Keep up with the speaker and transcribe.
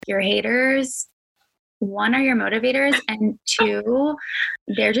your haters, one, are your motivators, and two,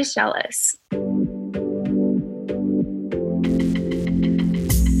 they're just jealous.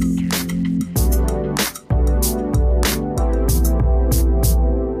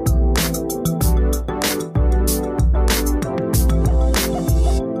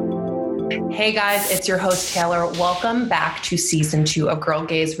 Hey guys, it's your host Taylor. Welcome back to season 2 of Girl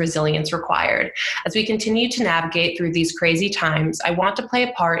Gaze Resilience Required. As we continue to navigate through these crazy times, I want to play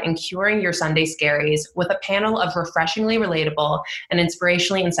a part in curing your Sunday scaries with a panel of refreshingly relatable and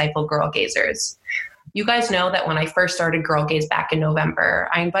inspirationally insightful girl gazers. You guys know that when I first started Girl Gaze back in November,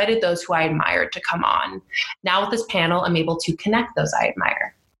 I invited those who I admired to come on. Now with this panel, I'm able to connect those I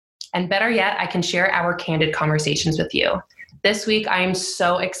admire. And better yet, I can share our candid conversations with you. This week, I am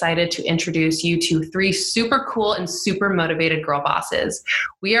so excited to introduce you to 3 super cool and super motivated girl bosses.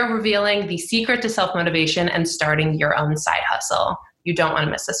 We are revealing the secret to self-motivation and starting your own side hustle. You don't want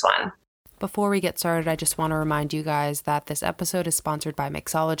to miss this one. Before we get started, I just want to remind you guys that this episode is sponsored by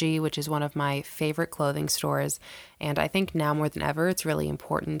Mixology, which is one of my favorite clothing stores. And I think now more than ever, it's really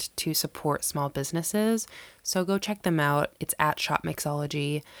important to support small businesses. So go check them out. It's at Shop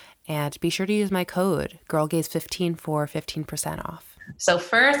Mixology. And be sure to use my code, GIRLGAZE15 for 15% off. So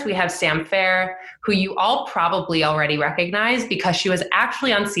first, we have Sam Fair, who you all probably already recognize because she was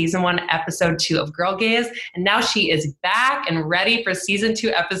actually on season 1, episode 2 of Girl Gaze, and now she is back and ready for season 2,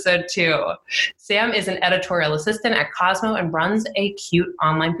 episode 2. Sam is an editorial assistant at Cosmo and runs a cute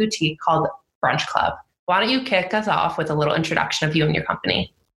online boutique called Brunch Club. Why don't you kick us off with a little introduction of you and your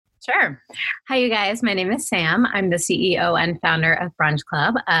company? Sure. Hi, you guys. My name is Sam. I'm the CEO and founder of Brunch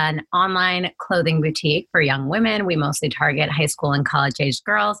Club, an online clothing boutique for young women. We mostly target high school and college-aged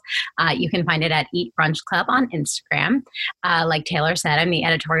girls. You can find it at Eat Brunch Club on Instagram. Like Taylor said, I'm the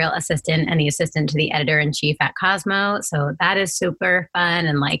editorial assistant and the assistant to the editor-in-chief at Cosmo. So that is super fun.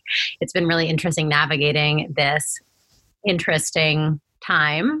 And it's been really interesting navigating this interesting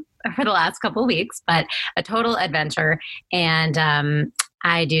time for the last couple of weeks, but a total adventure. And,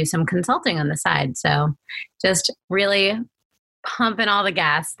 I do some consulting on the side. So just really pumping all the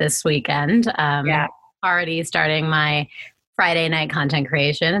gas this weekend. Already starting my Friday night content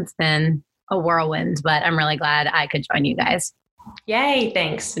creation. It's been a whirlwind, but I'm really glad I could join you guys. Yay,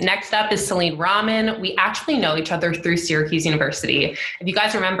 thanks. Next up is Celine Rahman. We actually know each other through Syracuse University. If you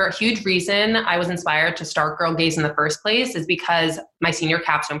guys remember, a huge reason I was inspired to start Girl Gaze in the first place is because my senior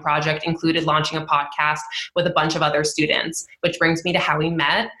capstone project included launching a podcast with a bunch of other students, which brings me to how we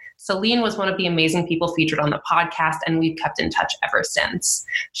met. Celine was one of the amazing people featured on the podcast, and we've kept in touch ever since.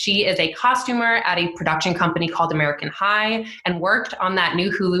 She is a costumer at a production company called American High and worked on that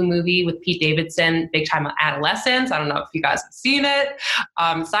new Hulu movie with Pete Davidson, Big Time Adolescence. I don't know if you guys have seen it.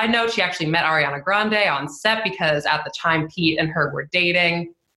 Side note, she actually met Ariana Grande on set because at the time Pete and her were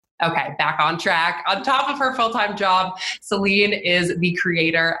dating. Okay, back on track. On top of her full-time job, Celine is the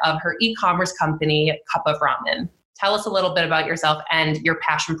creator of her e-commerce company, Cup of Ramen. Tell us a little bit about yourself and your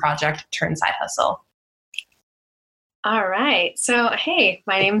passion project turned side hustle. All right. So, hey,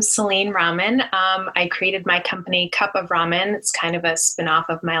 my name's Celine Rahman. I created my company, Cup of Ramen. It's kind of a spinoff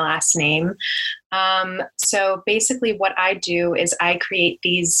of my last name. So basically what I do is I create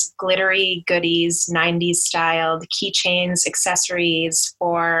these glittery goodies, 90s styled keychains, accessories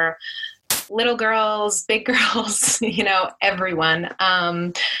for little girls, big girls, everyone.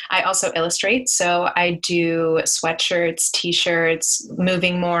 I also illustrate. So I do sweatshirts, t-shirts,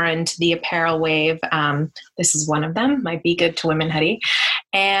 moving more into the apparel wave. This is one of them, my Be Good to Women hoodie.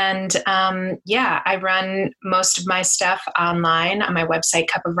 And I run most of my stuff online on my website,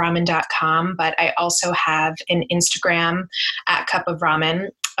 cupoframen.com, but I also have an Instagram at Cup of Ramen.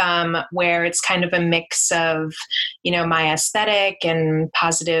 Where it's kind of a mix of, my aesthetic and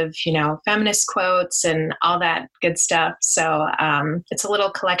positive, feminist quotes and all that good stuff. So it's a little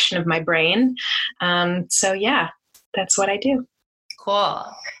collection of my brain. That's what I do. Cool.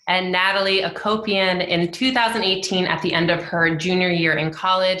 And Natalie Akopian, in 2018, at the end of her junior year in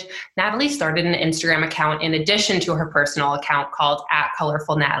college, Natalie started an Instagram account in addition to her personal account called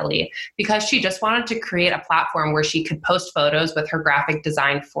 @ColorfulNatalie, because she just wanted to create a platform where she could post photos with her graphic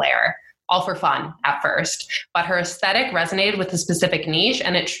design flair, all for fun at first. But her aesthetic resonated with a specific niche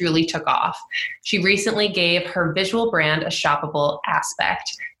and it truly took off. She recently gave her visual brand a shoppable aspect.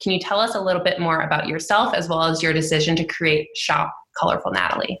 Can you tell us a little bit more about yourself as well as your decision to create Shop Colorful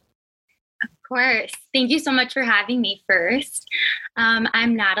Natalie? Of course. Thank you so much for having me first.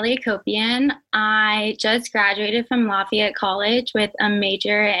 I'm Natalie Akopian. I just graduated from Lafayette College with a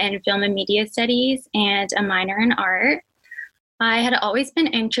major in film and media studies and a minor in art. I had always been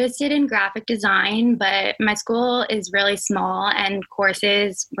interested in graphic design, but my school is really small and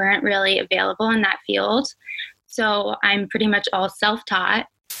courses weren't really available in that field. So I'm pretty much all self-taught.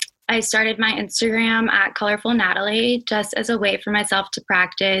 I started my Instagram at Colorful Natalie just as a way for myself to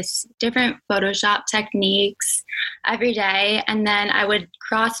practice different Photoshop techniques every day. And then I would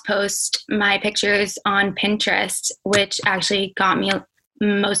cross-post my pictures on Pinterest, which actually got me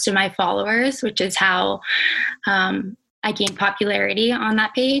most of my followers, which is how I gained popularity on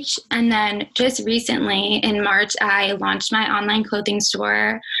that page. And then just recently in March, I launched my online clothing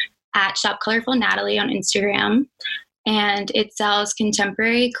store at Shop Colorful Natalie on Instagram. And it sells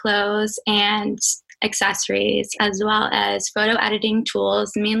contemporary clothes and accessories, as well as photo editing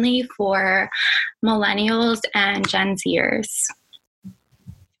tools, mainly for millennials and Gen Zers.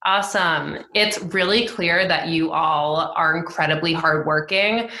 Awesome. It's really clear that you all are incredibly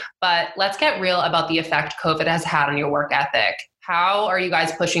hardworking, but let's get real about the effect COVID has had on your work ethic. How are you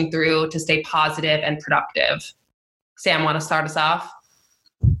guys pushing through to stay positive and productive? Sam, want to start us off?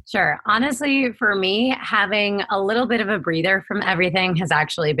 Sure. Honestly, for me, having a little bit of a breather from everything has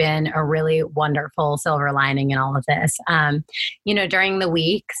actually been a really wonderful silver lining in all of this. During the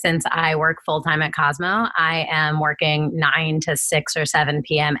week, since I work full-time at Cosmo, I am working 9 to 6 or 7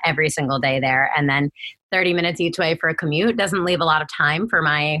 p.m. every single day there. And then 30 minutes each way for a commute doesn't leave a lot of time for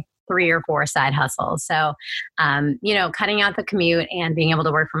my 3 or 4 side hustles. So, cutting out the commute and being able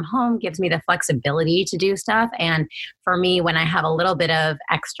to work from home gives me the flexibility to do stuff. And for me, when I have a little bit of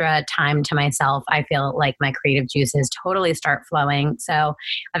extra time to myself, I feel like my creative juices totally start flowing. So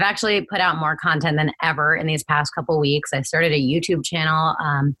I've actually put out more content than ever in these past couple weeks. I started a YouTube channel.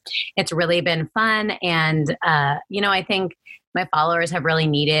 It's really been fun. And, I think my followers have really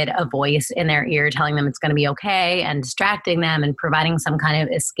needed a voice in their ear telling them it's going to be okay and distracting them and providing some kind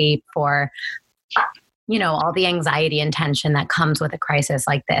of escape for, all the anxiety and tension that comes with a crisis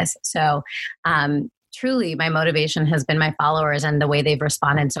like this. So, truly, my motivation has been my followers and the way they've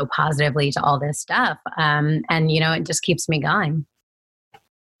responded so positively to all this stuff. It just keeps me going.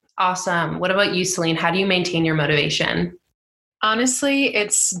 Awesome. What about you, Celine? How do you maintain your motivation? Honestly,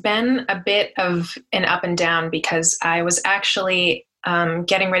 it's been a bit of an up and down because I was actually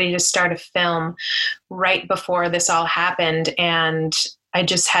getting ready to start a film right before this all happened, and I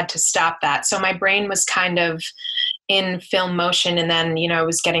just had to stop that. So my brain was kind of in film motion, and then, I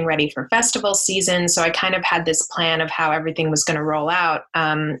was getting ready for festival season. So I kind of had this plan of how everything was going to roll out.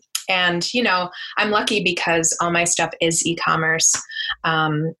 And, I'm lucky because all my stuff is e-commerce.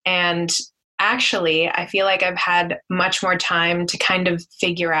 And actually, I feel like I've had much more time to kind of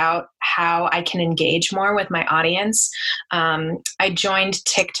figure out how I can engage more with my audience. I joined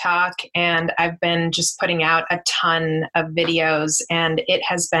TikTok and I've been just putting out a ton of videos, and it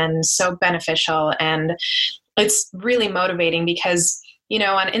has been so beneficial, and it's really motivating because,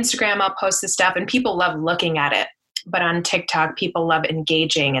 on Instagram, I'll post this stuff and people love looking at it. But on TikTok, people love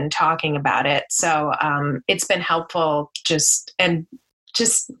engaging and talking about it. So it's been helpful just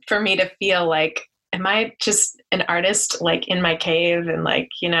for me to feel like, am I just an artist like in my cave and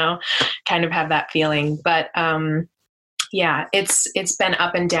kind of have that feeling. But it's been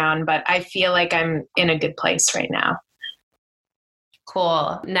up and down, but I feel like I'm in a good place right now.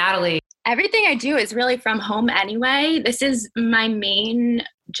 Cool. Natalie. Everything I do is really from home anyway. This is my main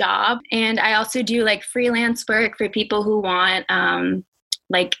job. And I also do freelance work for people who want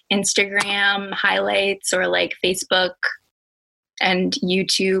Instagram highlights or Facebook and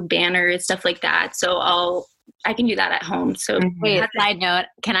YouTube banners, stuff like that. So I can do that at home. So wait, side note,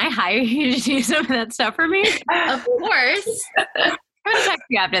 can I hire you to do some of that stuff for me? Of course. I'm going to text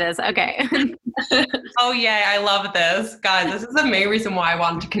you after this. Okay. Oh, yeah. I love this. Guys, this is the main reason why I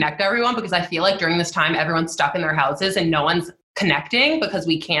wanted to connect everyone, because I feel like during this time, everyone's stuck in their houses and no one's connecting because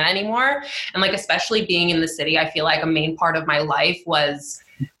we can't anymore. And especially being in the city, I feel like a main part of my life was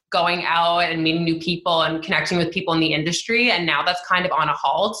going out and meeting new people and connecting with people in the industry. And now that's kind of on a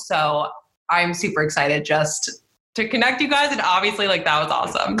halt. So I'm super excited just to connect you guys. And obviously that was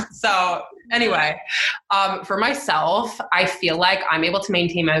awesome. So anyway, for myself, I feel like I'm able to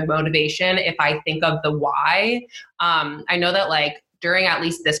maintain my motivation if I think of the why. I know that during at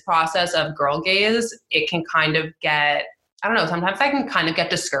least this process of Girl Gaze, it can kind of get, I don't know, sometimes I can kind of get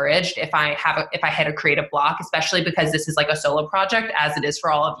discouraged if I hit a creative block, especially because this is a solo project, as it is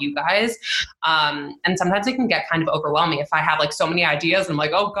for all of you guys. And sometimes it can get kind of overwhelming if I have so many ideas and I'm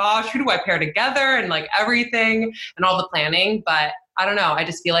like, oh gosh, who do I pair together and everything and all the planning. But I don't know. I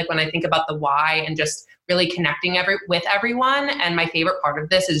just feel like when I think about the why and just really connecting with everyone, and my favorite part of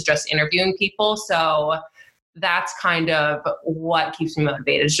this is just interviewing people. So that's kind of what keeps me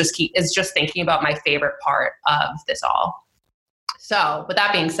motivated. Is just thinking about my favorite part of this all. So with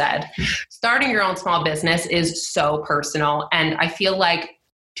that being said, starting your own small business is so personal. And I feel like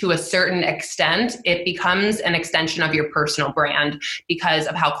to a certain extent, it becomes an extension of your personal brand because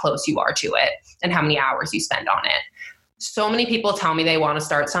of how close you are to it and how many hours you spend on it. So many people tell me they want to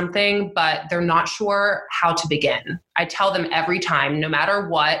start something, but they're not sure how to begin. I tell them every time, no matter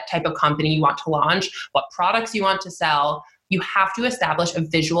what type of company you want to launch, what products you want to sell, you have to establish a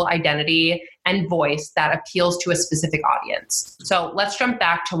visual identity and voice that appeals to a specific audience. So let's jump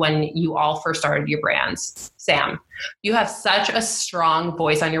back to when you all first started your brands. Sam, you have such a strong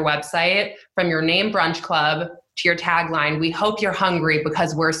voice on your website, from your name Brunch Club to your tagline, "We hope you're hungry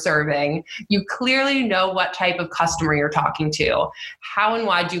because we're serving." You clearly know what type of customer you're talking to. How and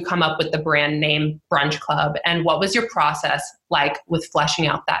why did you come up with the brand name Brunch Club? And what was your process like with fleshing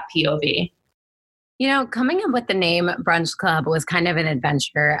out that POV? Coming up with the name Brunch Club was kind of an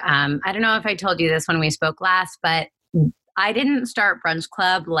adventure. I don't know if I told you this when we spoke last, but I didn't start Brunch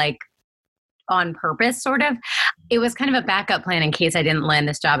Club like on purpose, sort of. It was kind of a backup plan in case I didn't land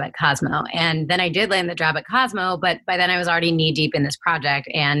this job at Cosmo. And then I did land the job at Cosmo, but by then I was already knee deep in this project.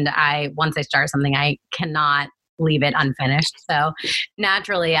 And once I start something, I cannot leave it unfinished. So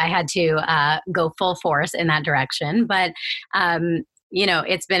naturally, I had to go full force in that direction. But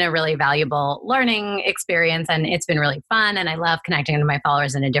it's been a really valuable learning experience, and it's been really fun, and I love connecting to my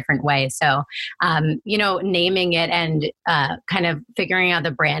followers in a different way. So, naming it and kind of figuring out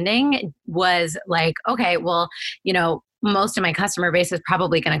the branding was like, okay, well, most of my customer base is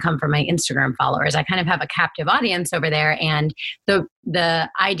probably going to come from my Instagram followers. I kind of have a captive audience over there, and the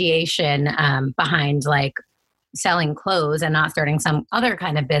ideation behind like selling clothes and not starting some other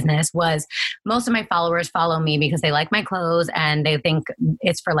kind of business was most of my followers follow me because they like my clothes and they think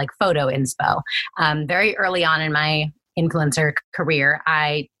it's for like photo inspo. Very early on in my influencer career,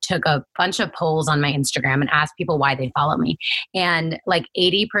 I took a bunch of polls on my Instagram and asked people why they follow me. And like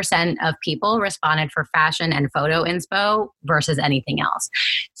 80% of people responded for fashion and photo inspo versus anything else.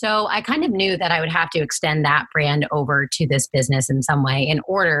 So I kind of knew that I would have to extend that brand over to this business in some way in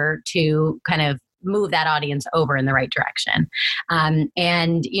order to kind of move that audience over in the right direction. I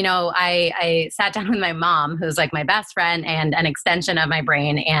sat down with my mom, who's like my best friend and an extension of my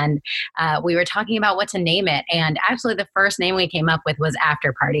brain. And we were talking about what to name it. And actually the first name we came up with was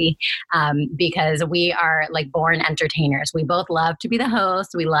After Party, because we are like born entertainers. We both love to be the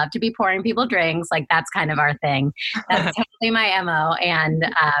host. We love to be pouring people drinks. Like that's kind of our thing. That's totally my MO. And,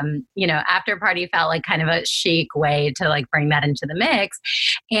 After Party felt like kind of a chic way to like bring that into the mix.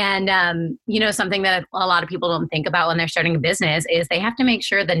 And, something that a lot of people don't think about when they're starting a business is they have to make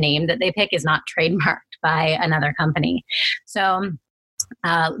sure the name that they pick is not trademarked by another company. So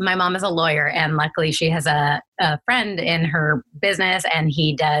my mom is a lawyer, and luckily she has a friend in her business, and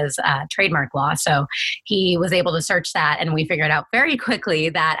he does trademark law. So he was able to search that, and we figured out very quickly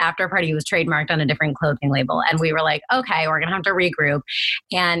that After Party was trademarked on a different clothing label. And we were like, okay, we're going to have to regroup.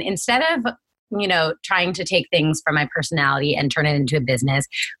 And instead of trying to take things from my personality and turn it into a business,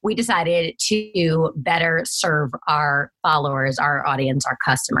 we decided to better serve our followers, our audience, our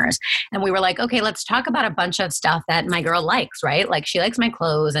customers. And we were like, okay, let's talk about a bunch of stuff that my girl likes, right? Like she likes my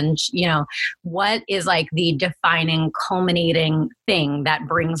clothes, and what is like the defining, culminating thing that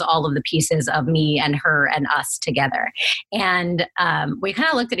brings all of the pieces of me and her and us together. And we kind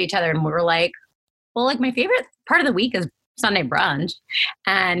of looked at each other and we were like, well, like my favorite part of the week is Sunday brunch.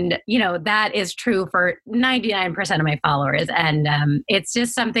 And, that is true for 99% of my followers. And it's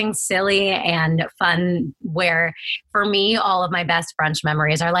just something silly and fun where for me, all of my best brunch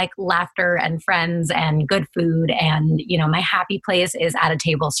memories are like laughter and friends and good food. And, my happy place is at a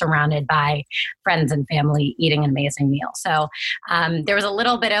table surrounded by friends and family eating an amazing meal. So there was a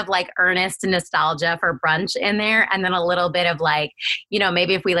little bit of like earnest nostalgia for brunch in there. And then a little bit of like,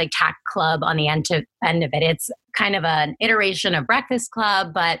 maybe if we like tack club on the end of it, it's kind of an iteration of Breakfast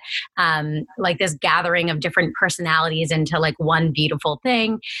Club, but like this gathering of different personalities into like one beautiful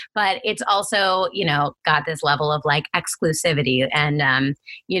thing. But it's also, got this level of like exclusivity. And,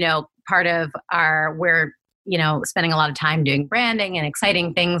 part of we're spending a lot of time doing branding and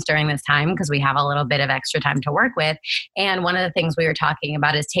exciting things during this time because we have a little bit of extra time to work with. And one of the things we were talking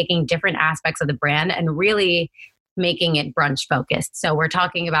about is taking different aspects of the brand and really making it brunch focused. So we're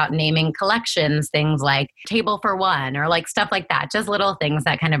talking about naming collections, things like Table for One or like stuff like that, just little things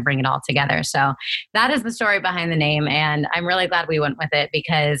that kind of bring it all together. So that is the story behind the name. And I'm really glad we went with it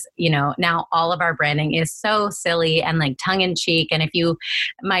because, now all of our branding is so silly and like tongue in cheek. And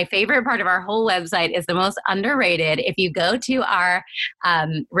my favorite part of our whole website is the most underrated. If you go to our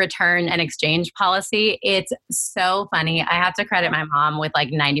return and exchange policy, it's so funny. I have to credit my mom with like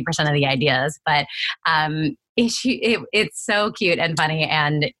 90% of the ideas, but it's so cute and funny,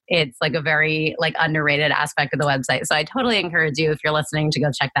 and it's like a very like underrated aspect of the website. So I totally encourage you, if you're listening, to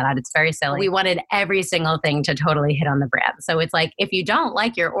go check that out. It's very silly. We wanted every single thing to totally hit on the brand. So it's like, if you don't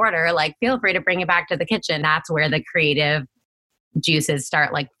like your order, like feel free to bring it back to the kitchen. That's where the creative juices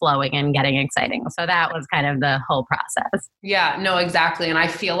start like flowing and getting exciting. So that was kind of the whole process. Yeah, no, exactly. And I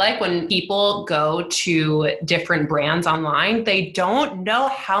feel like when people go to different brands online, they don't know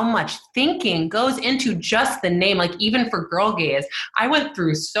how much thinking goes into just the name. Like even for Girl Gaze, I went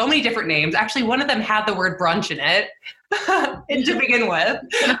through so many different names. Actually, one of them had the word brunch in it to begin with.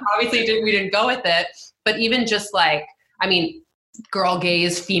 Obviously, we didn't go with it. But even just like, I mean, Girl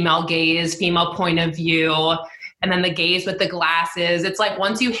Gaze, female point of view, and then the gaze with the glasses. It's like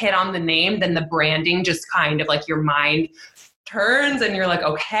once you hit on the name, then the branding just kind of like your mind turns and you're like,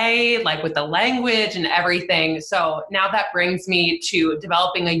 okay, like with the language and everything. So now that brings me to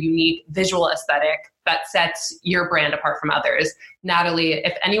developing a unique visual aesthetic that sets your brand apart from others. Natalie,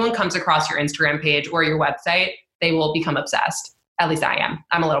 if anyone comes across your Instagram page or your website, they will become obsessed. At least I am.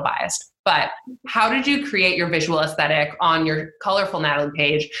 I'm a little biased. But how did you create your visual aesthetic on your Colorful Natalie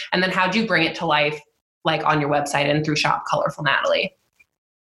page? And then how did you bring it to life like on your website and through Shop Colorful Natalie?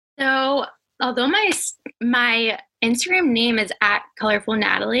 So although my Instagram name is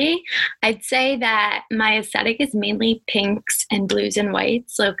 @ColorfulNatalie, I'd say that my aesthetic is mainly pinks and blues and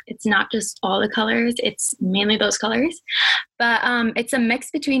whites. So it's not just all the colors, it's mainly those colors. But it's a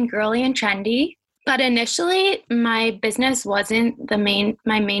mix between girly and trendy. But initially, my business wasn't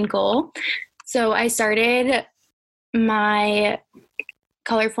my main goal. So I started my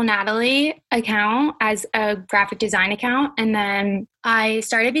Colorful Natalie account as a graphic design account. And then I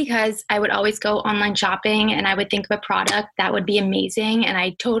started because I would always go online shopping and I would think of a product that would be amazing. And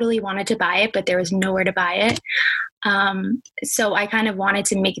I totally wanted to buy it, but there was nowhere to buy it. So I kind of wanted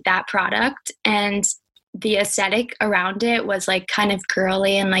to make that product, and the aesthetic around it was like kind of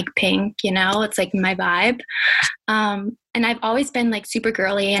girly and like pink, it's like my vibe. And I've always been like super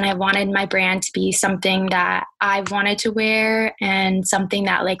girly, and I wanted my brand to be something that I wanted to wear and something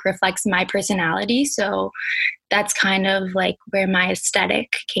that like reflects my personality. So that's kind of like where my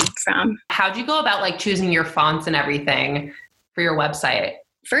aesthetic came from. How'd you go about like choosing your fonts and everything for your website?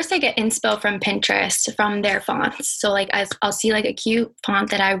 First, I get inspo from Pinterest, from their fonts. So like I'll see like a cute font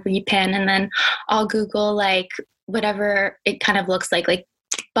that I repin, and then I'll Google like whatever it kind of looks like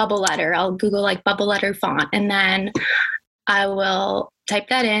bubble letter. I'll Google like bubble letter font, and then I will type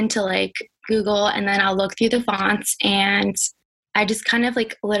that into like Google, and then I'll look through the fonts, and I just kind of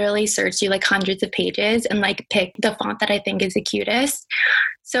like literally search through like hundreds of pages and like pick the font that I think is the cutest.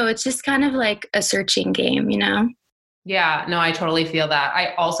 So it's just kind of like a searching game, Yeah, no, I totally feel that.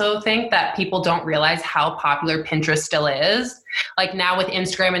 I also think that people don't realize how popular Pinterest still is. Like now with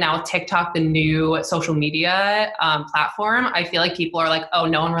Instagram and now with TikTok, the new social media platform, I feel like people are like, oh,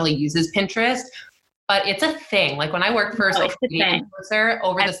 no one really uses Pinterest. But it's a thing. Like when I worked for a social media influencer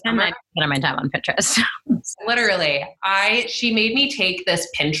over the summer, I spent my time on Pinterest. Literally, she made me take this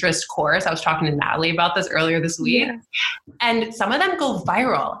Pinterest course. I was talking to Natalie about this earlier this week, and some of them go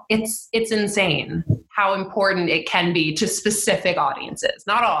viral. It's insane how important it can be to specific audiences,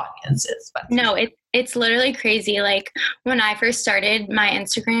 not all audiences, but no, it's literally crazy. Like when I first started my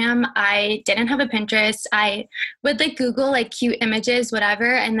Instagram, I didn't have a Pinterest. I would like Google like cute images, whatever.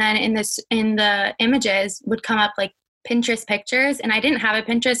 And then in the images would come up like Pinterest pictures, and I didn't have a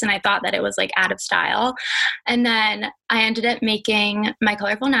Pinterest, and I thought that it was like out of style. And then I ended up making my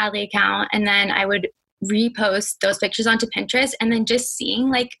Colorful Natalie account, and then I would repost those pictures onto Pinterest, and then just seeing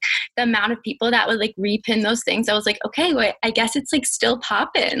like the amount of people that would like repin those things, I was like, okay, wait, I guess it's like still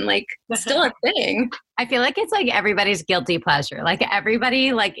popping, like still a thing. I feel like it's like everybody's guilty pleasure. Like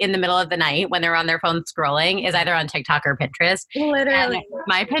everybody like in the middle of the night when they're on their phone scrolling is either on TikTok or Pinterest. Literally. And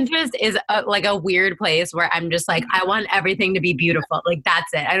my Pinterest is like a weird place where I'm just like, I want everything to be beautiful. Like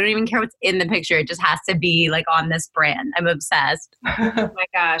that's it. I don't even care what's in the picture. It just has to be like on this brand. I'm obsessed. Oh my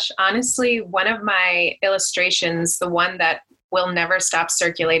gosh. Honestly, one of my illustrations, the one that will never stop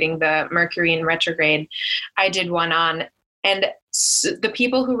circulating, the Mercury in retrograde, I did one on. And the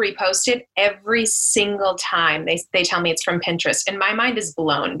people who repost it every single time, they tell me it's from Pinterest. And my mind is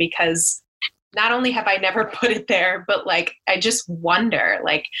blown because not only have I never put it there, but like, I just wonder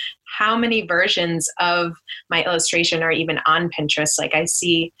like how many versions of my illustration are even on Pinterest. Like I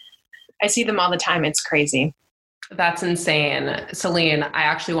see them all the time. It's crazy. That's insane. Celine, I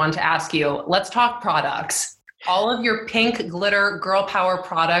actually wanted to ask you, let's talk products. All of your pink glitter girl power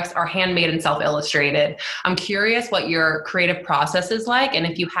products are handmade and self-illustrated. I'm curious what your creative process is like and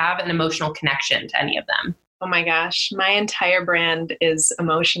if you have an emotional connection to any of them. Oh my gosh, my entire brand is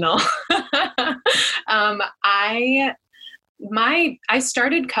emotional. I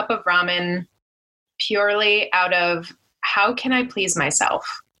started Cup of Ramen purely out of how can I please myself?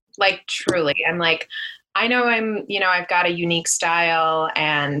 Like truly, I'm like, I know I've got a unique style,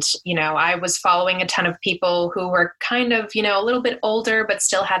 and, I was following a ton of people who were kind of, a little bit older, but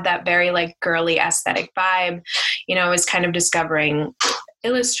still had that very like girly aesthetic vibe. I was kind of discovering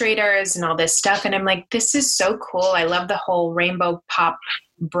illustrators and all this stuff. And I'm like, this is so cool. I love the whole Rainbow Pop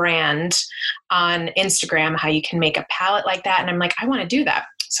brand on Instagram, how you can make a palette like that. And I'm like, I want to do that.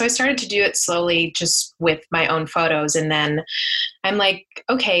 So I started to do it slowly just with my own photos. And then I'm like,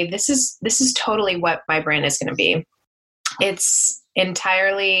 okay, this is totally what my brand is going to be. It's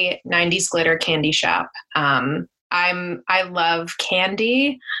entirely 90s glitter candy shop. I love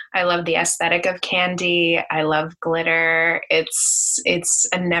candy. I love the aesthetic of candy. I love glitter. It's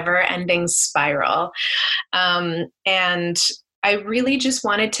a never ending spiral. And I really just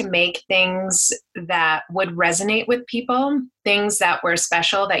wanted to make things that would resonate with people, things that were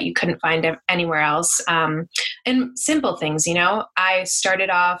special that you couldn't find anywhere else. And simple things, I started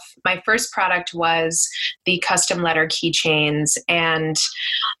off, my first product was the custom letter keychains. And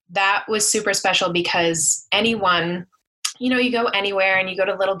that was super special because anyone, you go anywhere and you go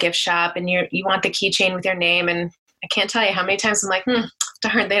to a little gift shop and you want the keychain with your name. And I can't tell you how many times I'm like,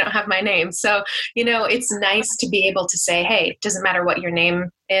 darn, they don't have my name. So, it's nice to be able to say, hey, it doesn't matter what your name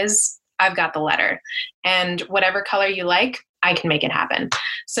is, I've got the letter. And whatever color you like, I can make it happen.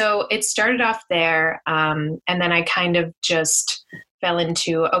 So it started off there. And then I kind of just fell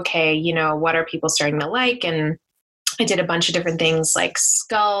into, okay, what are people starting to like? And I did a bunch of different things like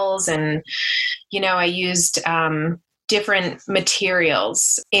skulls and, I used different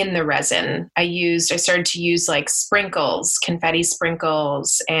materials in the resin. I started to use like sprinkles, confetti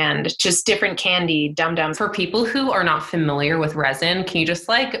sprinkles, and just different candy, dum-dums. For people who are not familiar with resin, can you just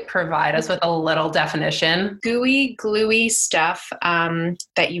like provide us with a little definition? Gooey, gluey stuff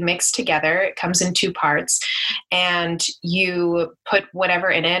that you mix together. It comes in 2 parts, and you put whatever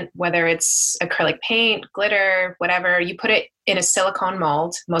in it, whether it's acrylic paint, glitter, whatever, you put it in a silicone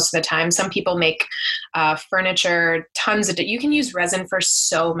mold most of the time. Some people make furniture, you can use resin for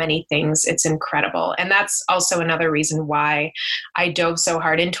so many things. It's incredible. And that's also another reason why I dove so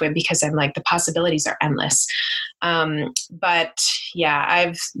hard into it, because I'm like, the possibilities are endless. But yeah,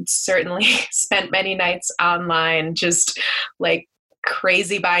 I've certainly spent many nights online just like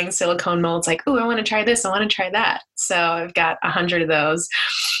crazy buying silicone molds, like, oh, I want to try this, I want to try that. So I've got 100 of those.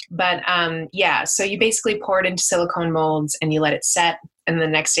 But so you basically pour it into silicone molds and you let it set, and the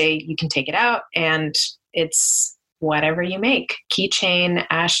next day you can take it out and it's whatever you make. Keychain,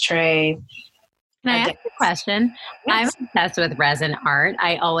 ashtray. Can I ask a question? Yes. I'm obsessed with resin art.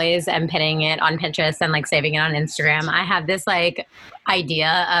 I always am pinning it on Pinterest and like saving it on Instagram. I have this like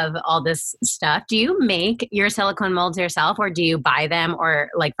idea of all this stuff. Do you make your silicone molds yourself, or do you buy them or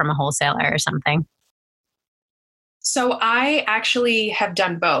like from a wholesaler or something? So I actually have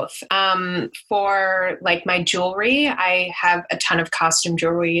done both. For like my jewelry, I have a ton of costume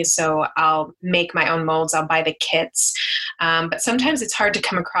jewelry, so I'll make my own molds. I'll buy the kits. But sometimes it's hard to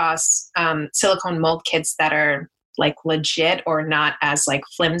come across silicone mold kits that are like legit or not as like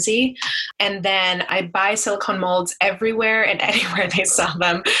flimsy. And then I buy silicone molds everywhere and anywhere they sell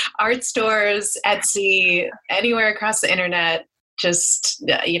them. Art stores, Etsy, anywhere across the internet. Just,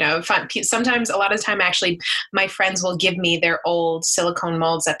 fun. Sometimes, a lot of the time, actually, my friends will give me their old silicone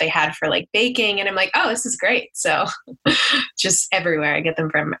molds that they had for like baking. And I'm like, oh, this is great. So just everywhere. I get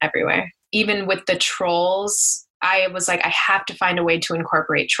them from everywhere. Even with the trolls, I was like, I have to find a way to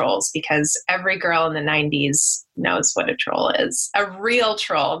incorporate trolls, because every girl in the 90s knows what a troll is. A real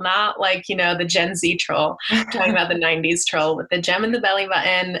troll, not like, the Gen Z troll. I'm talking about the 90s troll with the gem in the belly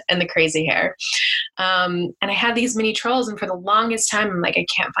button and the crazy hair. And I had these mini trolls, and for the longest time, I'm like, I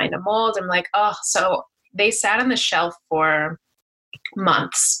can't find a mold. I'm like, oh, so they sat on the shelf for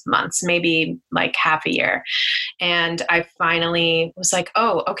months, maybe like half a year. And I finally was like,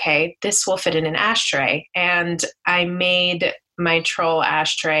 oh, okay, this will fit in an ashtray. And I made my troll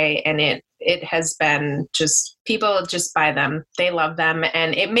ashtray, and it has been just, people just buy them. They love them.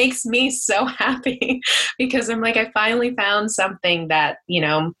 And it makes me so happy because I'm like, I finally found something that,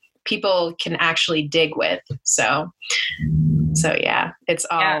 people can actually dig with. So yeah, it's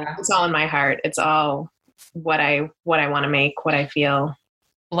all in my heart. It's all what I want to make, what I feel.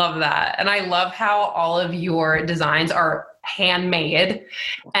 Love that. And I love how all of your designs are handmade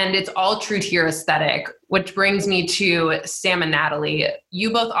and it's all true to your aesthetic, which brings me to Sam and Natalie.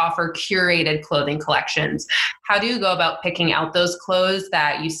 You both offer curated clothing collections. How do you go about picking out those clothes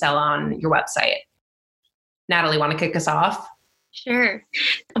that you sell on your website? Natalie, want to kick us off? Sure.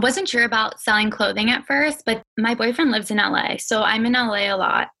 I wasn't sure about selling clothing at first, but my boyfriend lives in LA. So I'm in LA a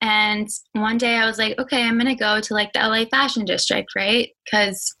lot. And one day I was like, okay, I'm going to go to like the LA fashion district, right?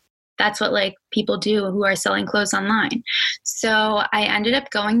 Because that's what like people do who are selling clothes online. So I ended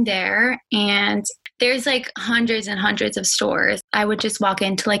up going there, and there's like hundreds and hundreds of stores. I would just walk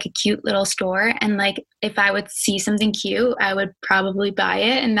into like a cute little store, and like if I would see something cute, I would probably buy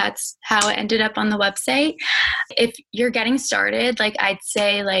it. And that's how it ended up on the website. If you're getting started, like I'd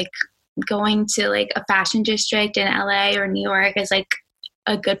say like going to like a fashion district in LA or New York is like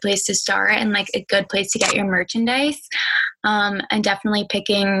a good place to start, and like a good place to get your merchandise. And definitely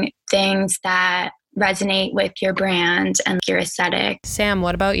picking things that resonate with your brand and your aesthetic. Sam,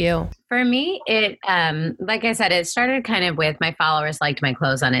 what about you? For me, it, like I said, it started kind of with my followers liked my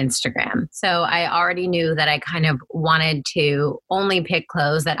clothes on Instagram. So I already knew that I kind of wanted to only pick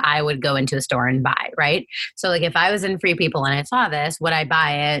clothes that I would go into a store and buy, right? So like if I was in Free People and I saw this, would I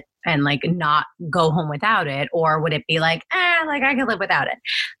buy it and like not go home without it? Or would it be like, like I could live without it?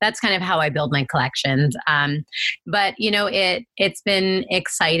 That's kind of how I build my collections. But you know, it's been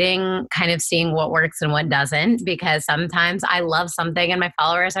exciting kind of seeing what works and what doesn't, because sometimes I love something and my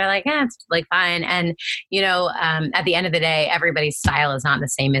followers are like, it's like fine. And you know, at the end of the day, everybody's style is not the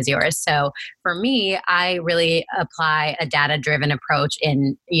same as yours. So for me, I really apply a data-driven approach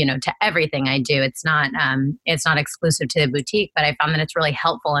in, you know, to everything I do. It's not exclusive to the boutique, but I found that it's really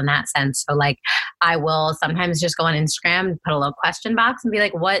helpful in that sense. So like I will sometimes just go on Instagram and put a little question box and be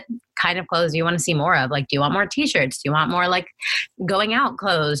like, what kind of clothes do you want to see more of? Like, do you want more t-shirts? Do you want more like going out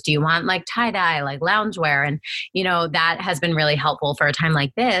clothes? Do you want like tie-dye, like loungewear? And, you know, that has been really helpful for a time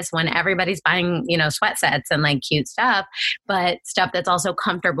like this when everybody's buying, you know, sweat sets and like cute stuff, but stuff that's also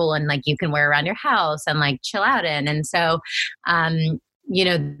comfortable and like you can wear around your house and like chill out in. And so, you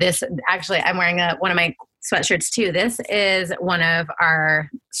know, this actually, I'm wearing one of my sweatshirts too. This is one of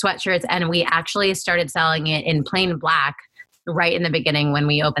our sweatshirts, and we actually started selling it in plain black right in the beginning when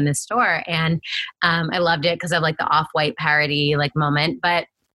we opened the store. And I loved it because of like the off-white parody like moment. But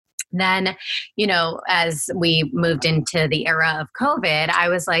then, you know, as we moved into the era of COVID, I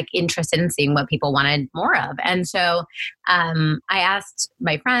was like interested in seeing what people wanted more of. And so I asked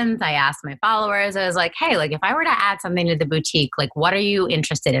my friends, I asked my followers, I was like, hey, like if I were to add something to the boutique, like what are you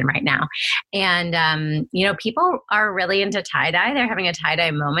interested in right now? And, you know, people are really into tie-dye. They're having a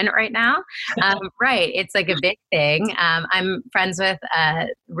tie-dye moment right now. Right. It's like a big thing. I'm friends with a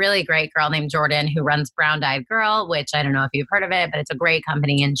really great girl named Jordan who runs Brown Dyed Girl, which I don't know if you've heard of it, but it's a great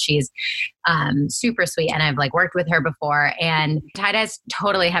company and she's super sweet. And I've like worked with her before, and tie-dye is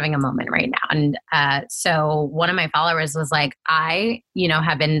totally having a moment right now. And so one of my followers was like, I, you know,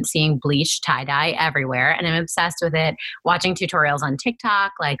 have been seeing bleach tie-dye everywhere and I'm obsessed with it, watching tutorials on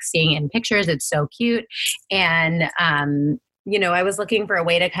TikTok, like seeing it in pictures. It's so cute. And, you know, I was looking for a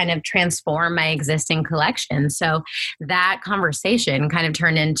way to kind of transform my existing collection. So that conversation kind of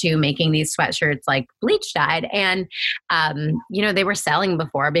turned into making these sweatshirts like bleach dyed. And, you know, they were selling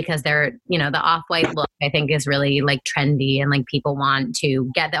before because they're, you know, the off-white look I think is really like trendy and like people want to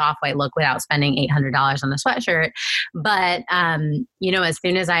get the off-white look without spending $800 on the sweatshirt. But, you know, as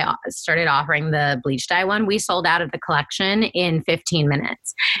soon as I started offering the bleach dye one, we sold out of the collection in 15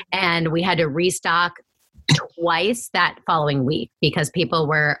 minutes and we had to restock twice that following week because people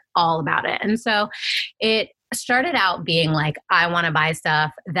were all about it. And so it started out being like, I want to buy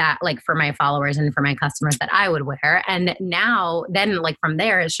stuff that like for my followers and for my customers that I would wear. And now then like from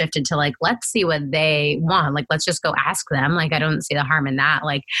there it shifted to like, let's see what they want. Like, let's just go ask them. Like, I don't see the harm in that.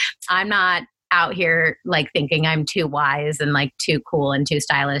 Like, I'm not out here like thinking I'm too wise and like too cool and too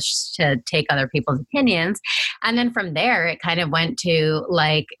stylish to take other people's opinions. And then from there, it kind of went to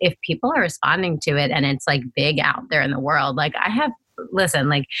like, if people are responding to it and it's like big out there in the world, like listen,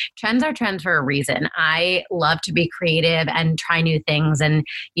 like trends are trends for a reason. I love to be creative and try new things and,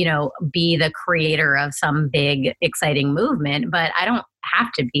 you know, be the creator of some big, exciting movement, but I don't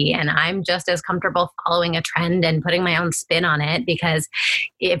have to be. And I'm just as comfortable following a trend and putting my own spin on it, because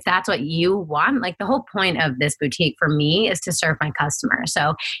if that's what you want, like the whole point of this boutique for me is to serve my customer.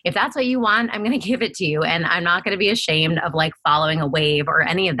 So if that's what you want, I'm going to give it to you. And I'm not going to be ashamed of like following a wave or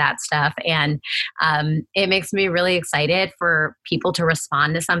any of that stuff. And it makes me really excited for people to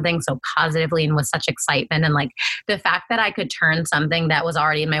respond to something so positively and with such excitement. And like the fact that I could turn something that was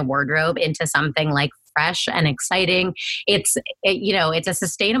already in my wardrobe into something like fresh and exciting. It's a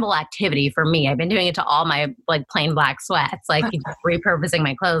sustainable activity for me. I've been doing it to all my like plain black sweats, like repurposing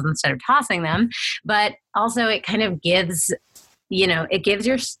my clothes instead of tossing them. But also it kind of gives, you know, it gives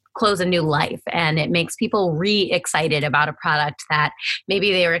your clothes a new life, and it makes people re-excited about a product that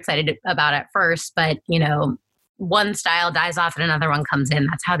maybe they were excited about at first, but one style dies off and another one comes in.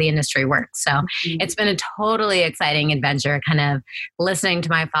 That's how the industry works. So it's been a totally exciting adventure, kind of listening to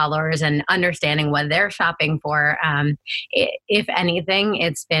my followers and understanding what they're shopping for. If anything,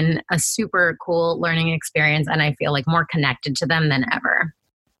 it's been a super cool learning experience, and I feel like more connected to them than ever.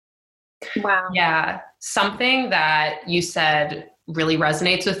 Wow. Yeah. Something that you said really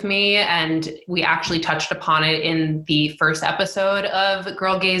resonates with me, and we actually touched upon it in the first episode of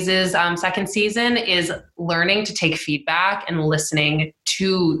Girl Gaze's second season, is learning to take feedback and listening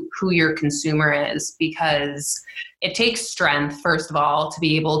to who your consumer is, because it takes strength, first of all, to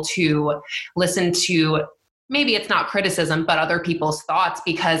be able to listen to, maybe it's not criticism, but other people's thoughts,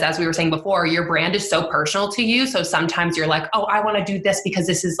 because as we were saying before, your brand is so personal to you. So sometimes you're like, oh, I want to do this because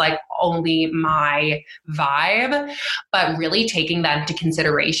this is like only my vibe. But really taking that into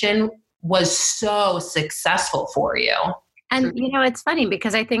consideration was so successful for you. And, it's funny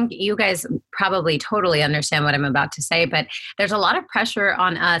because I think you guys probably totally understand what I'm about to say, but there's a lot of pressure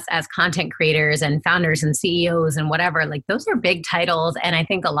on us as content creators and founders and CEOs and whatever. Like, those are big titles. And I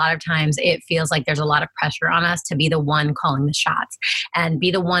think a lot of times it feels like there's a lot of pressure on us to be the one calling the shots and be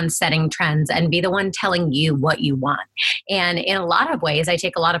the one setting trends and be the one telling you what you want. And in a lot of ways, I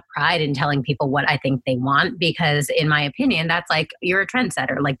take a lot of pride in telling people what I think they want, because in my opinion, that's like, you're a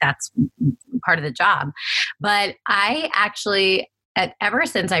trendsetter. Like, that's part of the job. But I actually, ever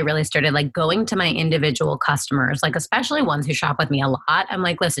since I really started like going to my individual customers, like especially ones who shop with me a lot, I'm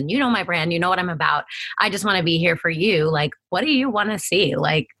like, listen, you know my brand, you know what I'm about. I just want to be here for you. Like, what do you want to see?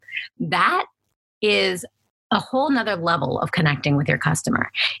 Like, that is a whole nother level of connecting with your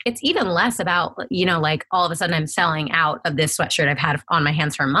customer. It's even less about, like all of a sudden I'm selling out of this sweatshirt I've had on my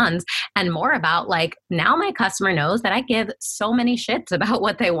hands for months, and more about like, now my customer knows that I give so many shits about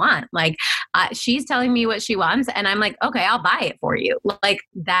what they want. Like, she's telling me what she wants and I'm like, okay, I'll buy it for you. Like,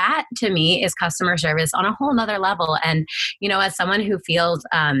 that to me is customer service on a whole nother level. And, as someone who feels,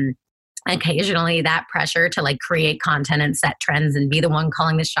 occasionally that pressure to like create content and set trends and be the one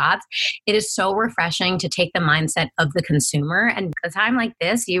calling the shots, it is so refreshing to take the mindset of the consumer. And at a time like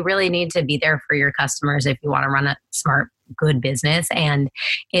this, you really need to be there for your customers if you want to run a smart, good business. And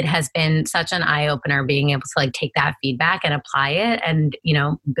it has been such an eye opener being able to like take that feedback and apply it and,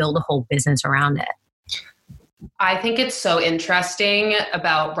 build a whole business around it. I think it's so interesting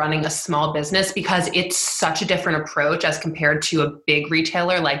about running a small business because it's such a different approach as compared to a big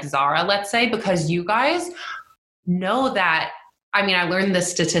retailer like Zara, let's say, because you guys know that. I mean, I learned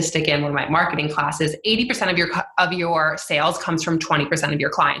this statistic in one of my marketing classes. 80% of your sales comes from 20% of your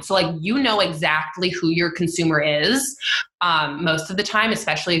clients. So like, exactly who your consumer is most of the time,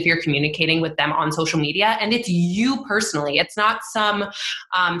 especially if you're communicating with them on social media. And it's you personally. It's not some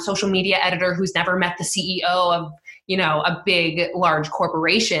social media editor who's never met the CEO of, a big, large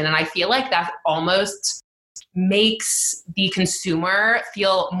corporation. And I feel like that almost makes the consumer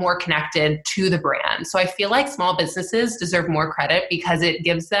feel more connected to the brand. So I feel like small businesses deserve more credit because it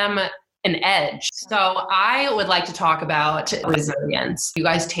gives them an edge. So I would like to talk about resilience. You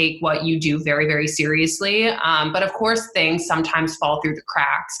guys take what you do very, very seriously. But of course, things sometimes fall through the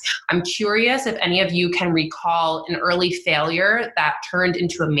cracks. I'm curious if any of you can recall an early failure that turned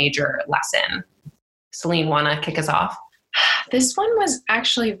into a major lesson. Celine, want to kick us off? This one was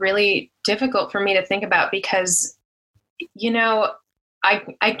actually really difficult for me to think about because,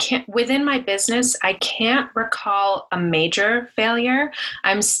 I can't, within my business, I can't recall a major failure.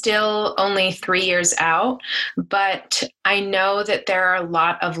 I'm still only 3 years out, but I know that there are a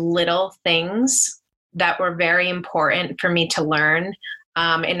lot of little things that were very important for me to learn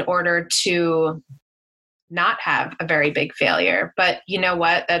in order to not have a very big failure. But you know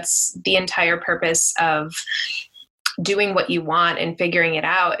what? That's the entire purpose of doing what you want and figuring it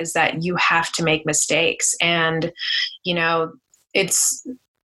out, is that you have to make mistakes. And,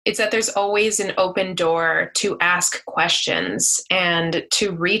 it's that there's always an open door to ask questions and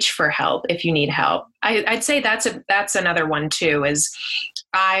to reach for help if you need help. I'd say that's another one too, is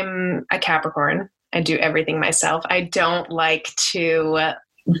I'm a Capricorn. I do everything myself. I don't like to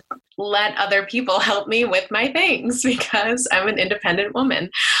let other people help me with my things because I'm an independent woman.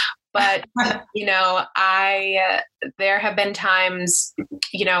 But, there have been times,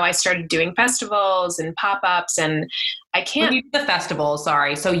 I started doing festivals and pop-ups, and I can't. When you do the festival,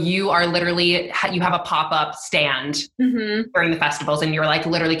 sorry. So you are literally, you have a pop-up stand during the festivals and you're like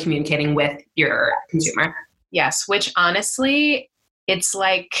literally communicating with your consumer. Yes. Which honestly, it's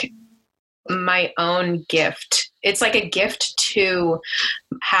like my own gift. It's like a gift to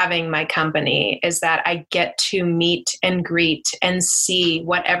having my company, is that I get to meet and greet and see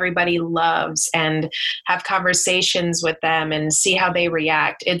what everybody loves and have conversations with them and see how they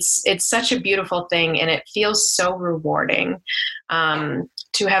react. It's such a beautiful thing, and it feels so rewarding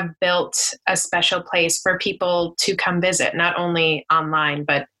to have built a special place for people to come visit, not only online,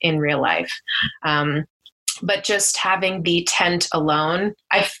 but in real life. But just having the tent alone,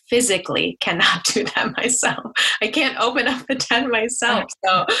 I physically cannot do that myself. I can't open up the tent myself.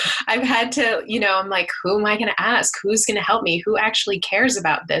 So I've had to, I'm like, who am I going to ask? Who's going to help me? Who actually cares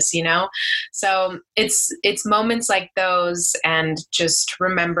about this, So it's moments like those, and just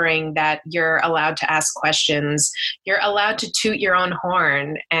remembering that you're allowed to ask questions. You're allowed to toot your own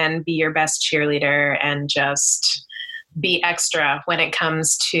horn and be your best cheerleader, and just be extra when it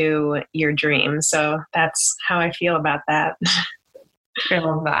comes to your dream. So that's how I feel about that. I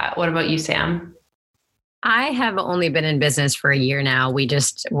love that. What about you, Sam? I have only been in business for a year now.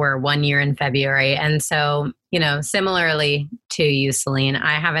 We're 1 year in February. And so, similarly to you, Celine,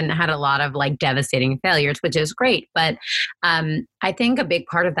 I haven't had a lot of like devastating failures, which is great. But I think a big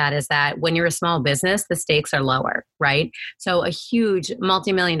part of that is that when you're a small business, the stakes are lower, right? So a huge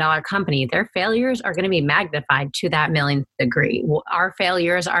multi-million-dollar company, their failures are going to be magnified to that millionth degree. Our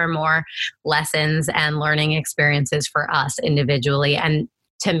failures are more lessons and learning experiences for us individually. And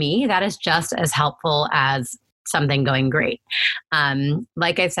to me, that is just as helpful as something going great.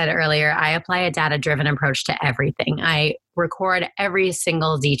 Like I said earlier, I apply a data-driven approach to everything. I record every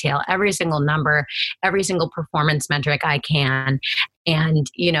single detail, every single number, every single performance metric I can. And,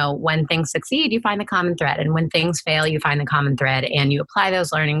 when things succeed, you find the common thread. And when things fail, you find the common thread, and you apply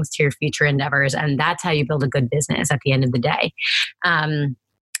those learnings to your future endeavors. And that's how you build a good business at the end of the day. I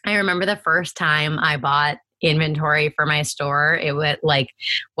remember the first time I bought inventory for my store. It was like,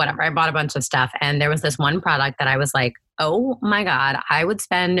 whatever, I bought a bunch of stuff, and there was this one product that I was like, oh my God, I would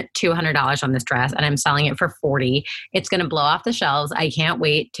spend $200 on this dress and I'm selling it for $40. It's going to blow off the shelves. I can't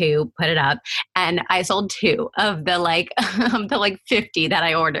wait to put it up. And I sold 2 of the 50 that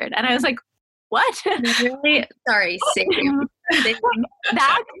I ordered. And I was like, what? Really? Sorry, Sam.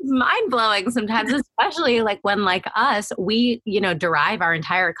 That's mind blowing sometimes, especially like when like us, we, derive our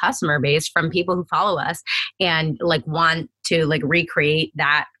entire customer base from people who follow us and like want to like recreate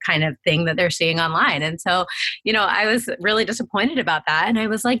that kind of thing that they're seeing online. And so, I was really disappointed about that. And I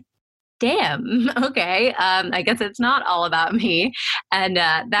was like, damn, okay. I guess it's not all about me. And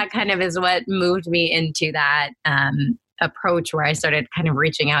that kind of is what moved me into that approach, where I started kind of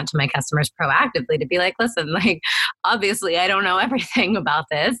reaching out to my customers proactively to be like, listen, like, obviously I don't know everything about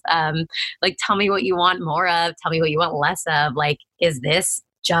this. Like, tell me what you want more of, tell me what you want less of. Like, is this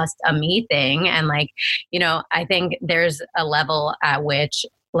just a me thing? And like, I think there's a level at which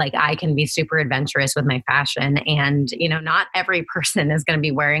like I can be super adventurous with my fashion, and, not every person is going to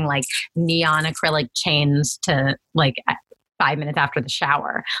be wearing like neon acrylic chains to like 5 minutes after the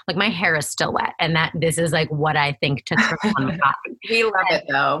shower. Like, my hair is still wet, and that this is like what I think to throw on the body. We love it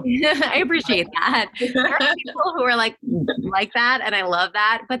though. I appreciate that. There are people who are like that, and I love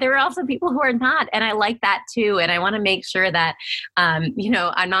that. But there are also people who are not, and I like that too. And I want to make sure that, I'm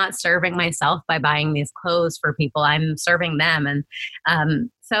not serving myself by buying these clothes for people. I'm serving them, and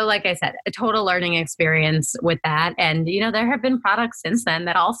so like I said, a total learning experience with that. And, there have been products since then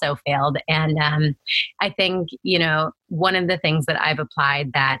that also failed. And I think, one of the things that I've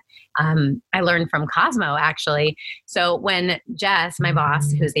applied that I learned from Cosmo, actually. So when Jess, my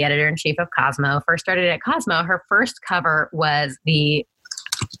boss, who's the editor-in-chief of Cosmo, first started at Cosmo, her first cover was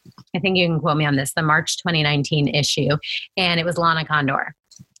I think you can quote me on this, the March 2019 issue. And it was Lana Condor.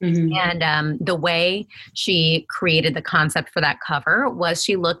 Mm-hmm. And the way she created the concept for that cover was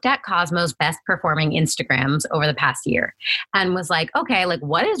she looked at Cosmo's best performing Instagrams over the past year and was like, okay, like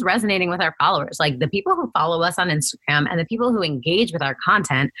what is resonating with our followers? Like the people who follow us on Instagram and the people who engage with our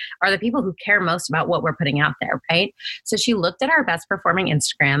content are the people who care most about what we're putting out there, right? So she looked at our best performing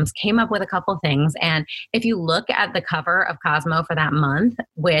Instagrams, came up with a couple things. And if you look at the cover of Cosmo for that month,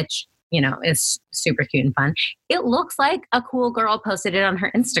 which is super cute and fun, it looks like a cool girl posted it on her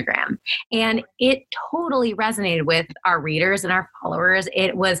Instagram. And it totally resonated with our readers and our followers.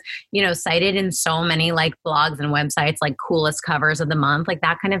 It was, cited in so many like blogs and websites, like coolest covers of the month, like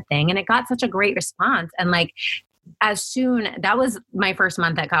that kind of thing. And it got such a great response. And like, that was my first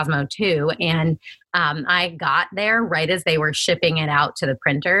month at Cosmo too. And I got there right as they were shipping it out to the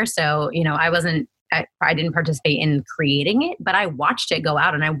printer. So, I didn't participate in creating it, but I watched it go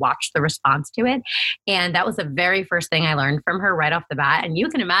out and I watched the response to it. And that was the very first thing I learned from her right off the bat. And you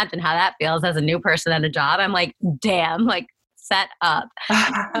can imagine how that feels as a new person at a job. I'm like, damn, like set up.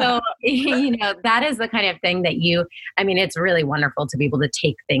 So, that is the kind of thing that it's really wonderful to be able to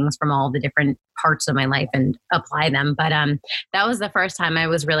take things from all the different parts of my life and apply them. But that was the first time I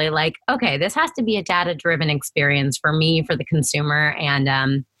was really like, okay, this has to be a data-driven experience for me, for the consumer.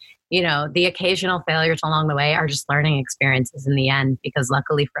 And, the occasional failures along the way are just learning experiences in the end, because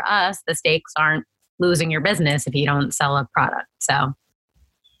luckily for us, the stakes aren't losing your business if you don't sell a product. So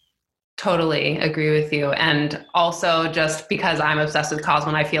totally agree with you. And also, just because I'm obsessed with Cosmo,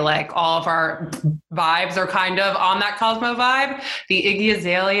 and I feel like all of our vibes are kind of on that Cosmo vibe. The Iggy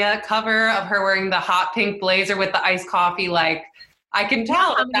Azalea cover of her wearing the hot pink blazer with the iced coffee, like, I can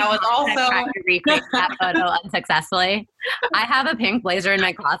tell that was also... I tried to recreate that photo unsuccessfully. I have a pink blazer in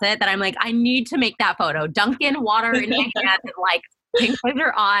my closet that I'm like, I need to make that photo. Dunkin' water in my hand, like pink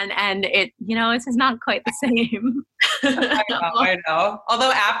blazer on, and it's just not quite the same. I know.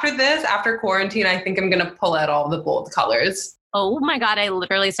 Although after quarantine, I think I'm going to pull out all the bold colors. Oh my God, I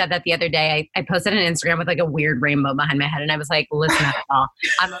literally said that the other day. I posted on Instagram with like a weird rainbow behind my head. And I was like, listen, y'all,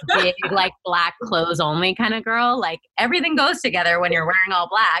 I'm a big like black clothes only kind of girl. Like everything goes together when you're wearing all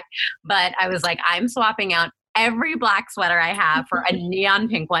black. But I was like, I'm swapping out every black sweater I have for a neon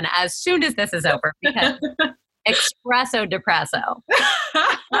pink one as soon as this is over, because espresso depresso.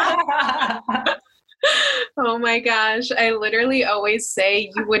 Oh my gosh. I literally always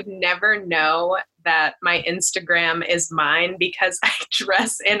say you would never know that my Instagram is mine because I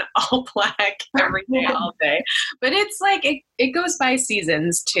dress in all black every day, all day. But it's like, it goes by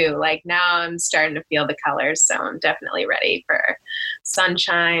seasons too. Like now I'm starting to feel the colors. So I'm definitely ready for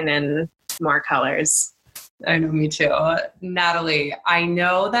sunshine and more colors. I know, me too. Natalie, I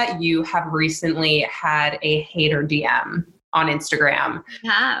know that you have recently had a hater DM on Instagram.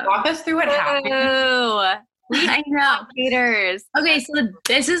 Yeah. Walk us through what happened. I know. Haters. Okay, so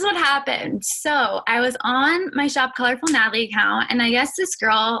this is what happened. So I was on my Shop Colorful Natalie account, and I guess this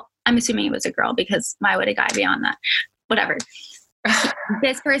girl, I'm assuming it was a girl because why would a guy be on that? Whatever.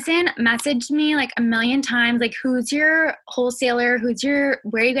 This person messaged me like a million times, like, who's your wholesaler?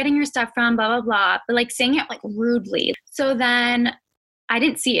 Where are you getting your stuff from? Blah, blah, blah. But like saying it like rudely. So then I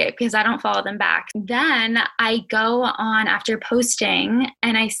didn't see it because I don't follow them back. Then I go on after posting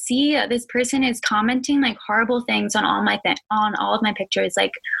and I see this person is commenting like horrible things on all of my pictures,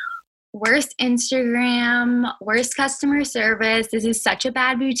 like worst Instagram, worst customer service. This is such a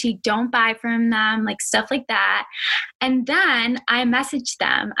bad boutique. Don't buy from them, like stuff like that. And then I messaged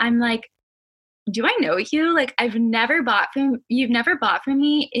them. I'm like, do I know you? Like, you've never bought from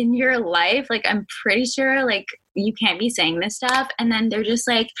me in your life. Like, I'm pretty sure like you can't be saying this stuff. And then they're just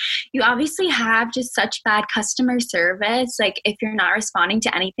like, you obviously have just such bad customer service. Like, if you're not responding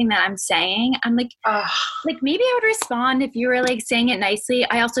to anything that I'm saying, I'm like, like maybe I would respond if you were like saying it nicely.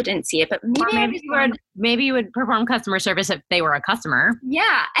 I also didn't see it, but maybe you would perform customer service if they were a customer.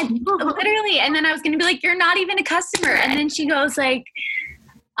 Yeah. And literally. And then I was going to be like, you're not even a customer. And then she goes like,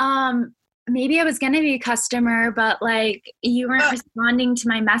 maybe I was going to be a customer, but like you weren't responding to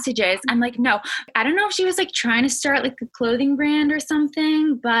my messages. I'm like, no, I don't know if she was like trying to start like a clothing brand or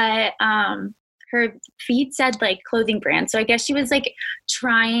something, but her feed said like clothing brand. So I guess she was like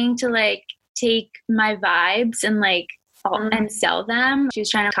trying to like take my vibes and like and sell them. She was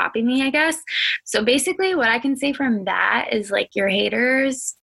trying to copy me, I guess. So basically what I can say from that is like your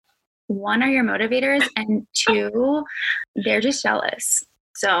haters, one, are your motivators, and two, they're just jealous.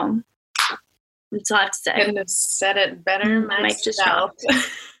 So that's all I have to say. Couldn't have said it better myself.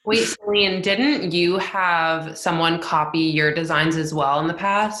 Wait, Celine, didn't you have someone copy your designs as well in the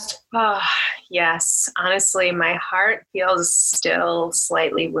past? Oh, yes. Honestly, my heart feels still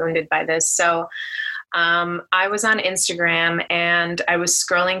slightly wounded by this. So I was on Instagram and I was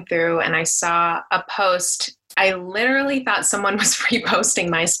scrolling through and I saw a post. I literally thought someone was reposting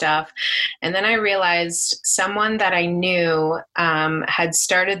my stuff. And then I realized someone that I knew had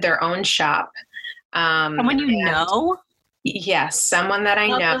started their own shop. Someone you know? Yes, someone that I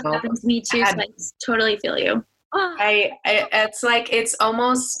know. That happens to me too, so I totally feel you. It's like, it's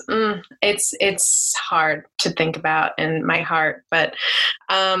almost, it's hard to think about in my heart. But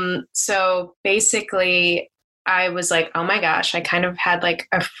so basically I was like, oh my gosh, I kind of had like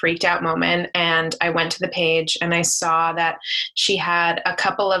a freaked out moment, and I went to the page and I saw that she had a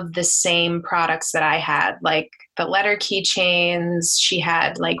couple of the same products that I had, like the letter keychains. She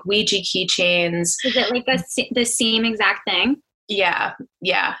had like Ouija keychains. Is it like the same exact thing? Yeah.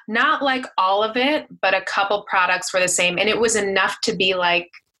 Not like all of it, but a couple products were the same. And it was enough to be like,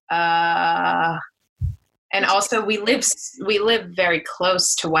 and also we live very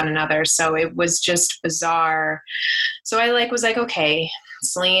close to one another. So it was just bizarre. So I was like, okay,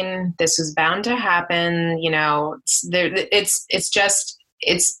 Celine, this was bound to happen. You know, it's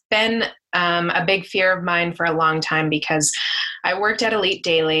been a big fear of mine for a long time because I worked at Elite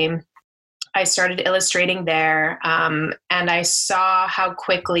Daily. I started illustrating there, and I saw how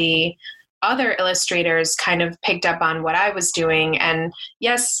quickly other illustrators kind of picked up on what I was doing. And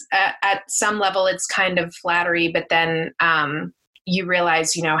yes, at some level, it's kind of flattery, but then you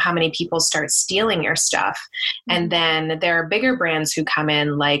realize, you know, how many people start stealing your stuff. And then there are bigger brands who come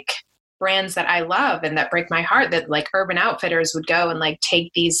in, like brands that I love and that break my heart, that like Urban Outfitters would go and like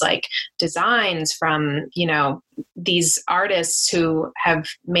take these like designs from, you know, these artists who have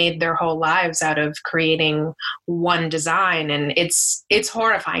made their whole lives out of creating one design. And it's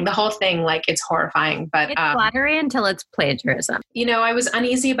horrifying. The whole thing, like, it's horrifying, but it's flattery until it's plagiarism. You know, I was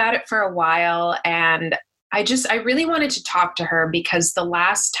uneasy about it for a while, and I really wanted to talk to her because the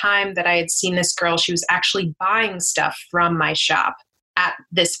last time that I had seen this girl, she was actually buying stuff from my shop at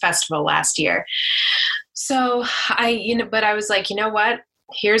this festival last year. So but I was like, you know what?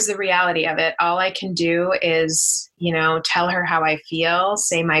 Here's the reality of it. All I can do is, you know, tell her how I feel,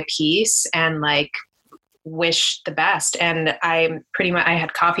 say my piece, and like wish the best. And I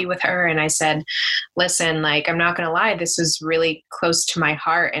had coffee with her and I said, listen, like, I'm not going to lie. This was really close to my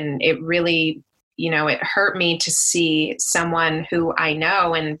heart. And it really, you know, it hurt me to see someone who I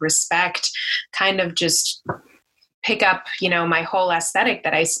know and respect kind of just pick up, you know, my whole aesthetic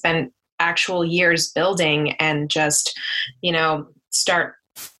that I spent actual years building and just, you know, start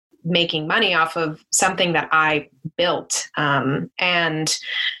making money off of something that I built. And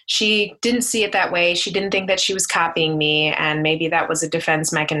she didn't see it that way. She didn't think that she was copying me, and maybe that was a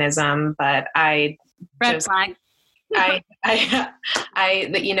defense mechanism, but Red flag.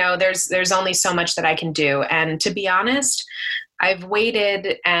 You know, there's only so much that I can do. And to be honest, I've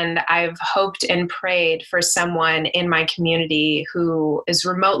waited and I've hoped and prayed for someone in my community who is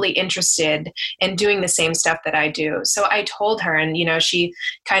remotely interested in doing the same stuff that I do. So I told her, and, you know, she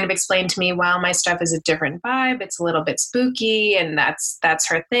kind of explained to me, well, my stuff is a different vibe. It's a little bit spooky, and that's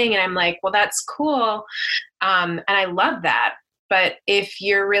her thing. And I'm like, well, that's cool. And I love that. But if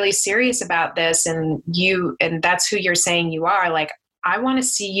you're really serious about this and that's who you're saying you are, like, I want to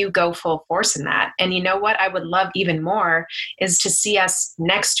see you go full force in that. And you know what I would love even more is to see us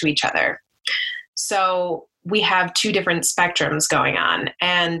next to each other. So we have two different spectrums going on.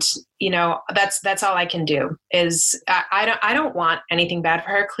 And, you know, that's all I can do is I don't want anything bad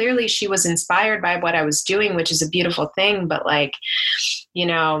for her. Clearly she was inspired by what I was doing, which is a beautiful thing, but like, you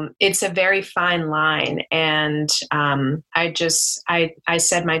know, it's a very fine line. And I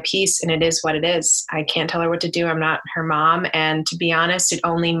said my piece, and it is what it is. I can't tell her what to do. I'm not her mom. And to be honest, it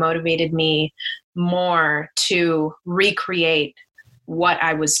only motivated me more to recreate what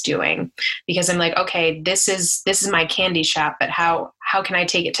I was doing, because I'm like, okay, this is my candy shop, but how can I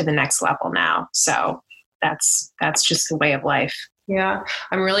take it to the next level now? So that's just the way of life. Yeah.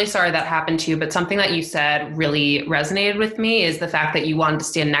 I'm really sorry that happened to you, but something that you said really resonated with me is the fact that you wanted to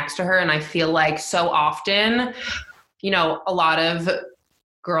stand next to her. And I feel like so often, you know, a lot of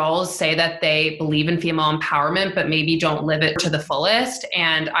girls say that they believe in female empowerment, but maybe don't live it to the fullest.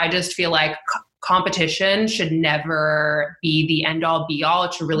 And I just feel like competition should never be the end all be all.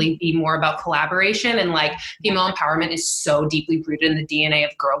 It should really be more about collaboration. And like, female empowerment is so deeply rooted in the DNA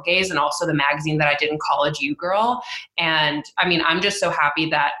of Girl Gaze and also the magazine that I did in college, You Girl. And I mean, I'm just so happy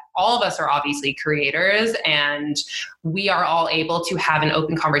that all of us are obviously creators and we are all able to have an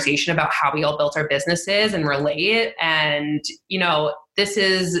open conversation about how we all built our businesses and relate. And, you know, this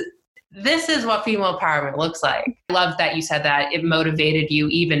is what female empowerment looks like. I love that you said that it motivated you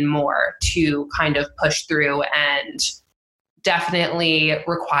even more to kind of push through, and definitely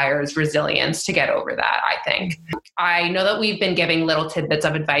requires resilience to get over that, I think. I know that we've been giving little tidbits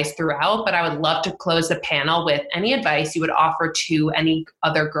of advice throughout, but I would love to close the panel with any advice you would offer to any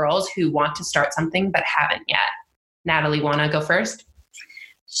other girls who want to start something but haven't yet. Natalie, want to go first?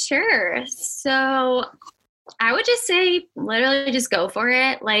 Sure. So I would just say literally just go for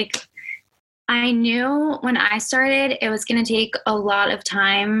it. Like, I knew when I started, it was going to take a lot of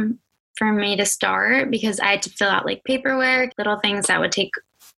time for me to start because I had to fill out like paperwork, little things that would take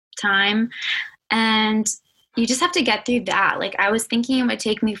time. And you just have to get through that. Like, I was thinking it would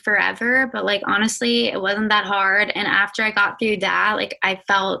take me forever, but like, honestly, it wasn't that hard. And after I got through that, like, I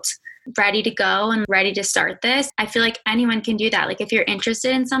felt ready to go and ready to start this. I feel like anyone can do that. Like, if you're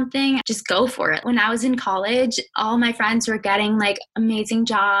interested in something, just go for it. When I was in college, all my friends were getting like amazing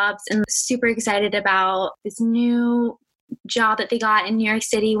jobs and super excited about this new job that they got in New York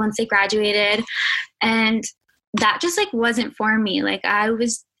City once they graduated. And that just like wasn't for me. Like, I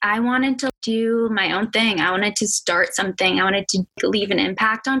was I wanted to do my own thing. I wanted to start something. I wanted to leave an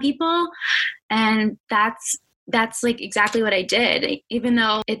impact on people. And that's like exactly what I did. Even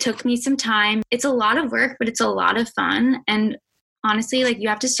though it took me some time, it's a lot of work, but it's a lot of fun. And honestly, like, you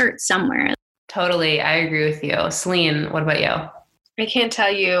have to start somewhere. Totally. I agree with you. Celine, what about you? I can't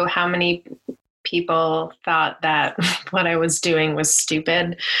tell you how many people thought that what I was doing was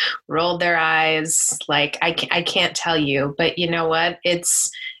stupid, rolled their eyes. Like, I can't tell you, but you know what?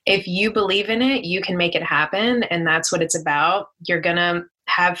 If you believe in it, you can make it happen. And that's what it's about. You're going to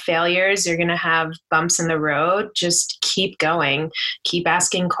have failures. You're going to have bumps in the road. Just keep going, keep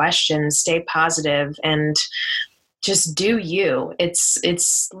asking questions, stay positive, and just do you.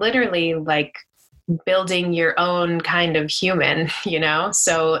 It's literally like building your own kind of human,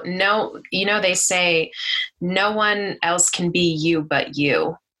 So they say no one else can be you but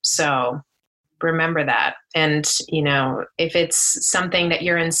you. So remember that. And, if it's something that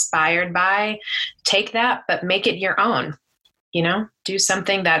you're inspired by, take that, but make it your own, do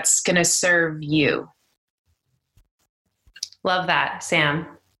something that's going to serve you. Love that. Sam?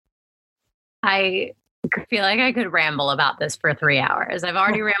 I feel like I could ramble about this for 3 hours. I've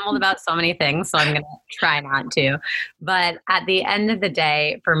already rambled about so many things, so I'm going to try not to. But at the end of the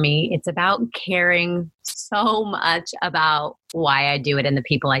day, for me, it's about caring so much about why I do it and the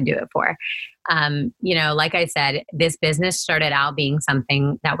people I do it for. Like I said, this business started out being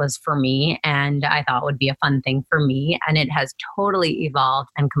something that was for me and I thought would be a fun thing for me. And it has totally evolved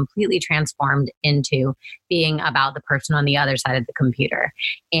and completely transformed into being about the person on the other side of the computer.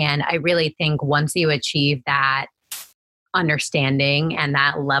 And I really think once you achieve that understanding and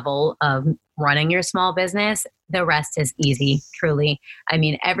that level of running your small business, the rest is easy, truly. I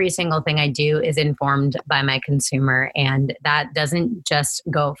mean, every single thing I do is informed by my consumer, and that doesn't just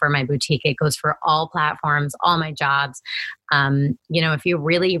go for my boutique. It goes for all platforms, all my jobs. If you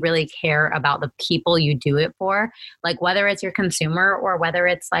really, really care about the people you do it for, like whether it's your consumer or whether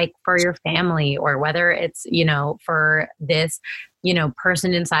it's like for your family or whether it's, for this,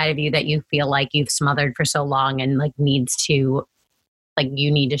 person inside of you that you feel like you've smothered for so long and like needs to, like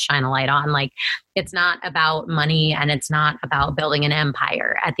you need to shine a light on. Like, it's not about money and it's not about building an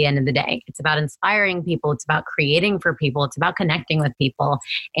empire at the end of the day. It's about inspiring people. It's about creating for people. It's about connecting with people.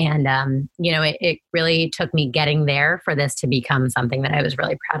 And, it really took me getting there for this to become something that I was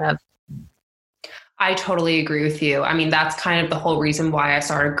really proud of. I totally agree with you. I mean, that's kind of the whole reason why I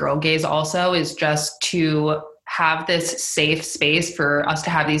started Girl Gaze also, is just to have this safe space for us to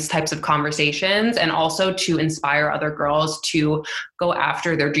have these types of conversations and also to inspire other girls to go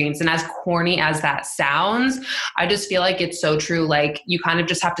after their dreams. And as corny as that sounds, I just feel like it's so true. Like, you kind of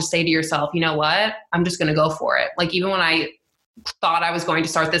just have to say to yourself, you know what, I'm just going to go for it. Like, even when I thought I was going to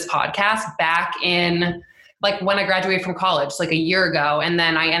start this podcast back in like when I graduated from college, like a year ago, and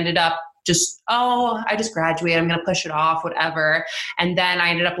then I ended up I just graduated, I'm going to push it off, whatever. And then I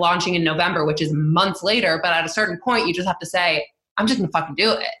ended up launching in November, which is months later. But at a certain point, you just have to say, I'm just going to fucking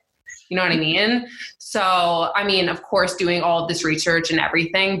do it. You know what I mean? So, I mean, of course, doing all of this research and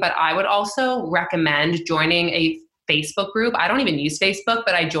everything, but I would also recommend joining a Facebook group. I don't even use Facebook,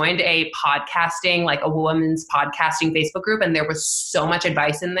 but I joined a women's podcasting Facebook group, and there was so much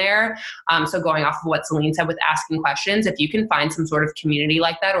advice in there. So going off of what Celine said with asking questions, if you can find some sort of community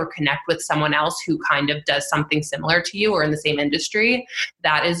like that or connect with someone else who kind of does something similar to you or in the same industry,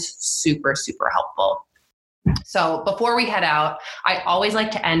 that is super, super helpful. So before we head out, I always like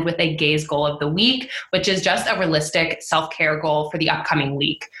to end with a gaze goal of the week, which is just a realistic self-care goal for the upcoming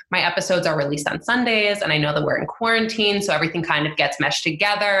week. My episodes are released on Sundays, and I know that we're in quarantine, so everything kind of gets meshed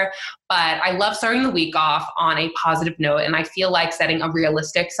together. But I love starting the week off on a positive note, and I feel like setting a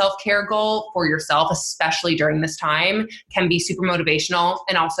realistic self-care goal for yourself, especially during this time, can be super motivational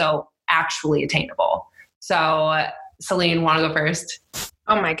and also actually attainable. So Celine, want to go first?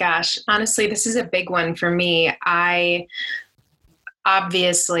 Oh my gosh. Honestly, this is a big one for me. I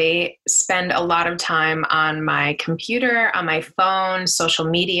obviously spend a lot of time on my computer, on my phone, social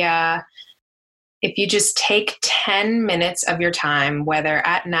media. If you just take 10 minutes of your time, whether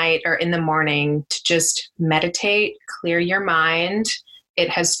at night or in the morning, to just meditate, clear your mind, it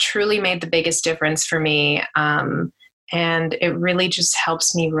has truly made the biggest difference for me. And it really just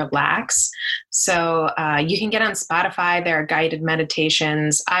helps me relax. So you can get on Spotify. There are guided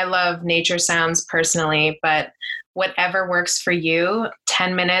meditations. I love nature sounds personally, but whatever works for you,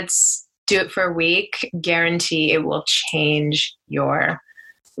 10 minutes, do it for a week, guarantee it will change your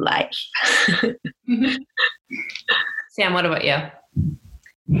life. Sam, what about you?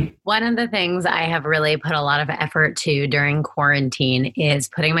 One of the things I have really put a lot of effort to during quarantine is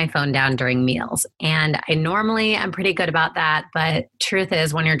putting my phone down during meals. And I normally am pretty good about that. But truth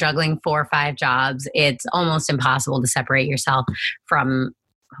is, when you're juggling 4 or 5 jobs, it's almost impossible to separate yourself from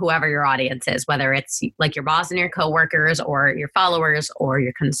whoever your audience is, whether it's like your boss and your coworkers or your followers or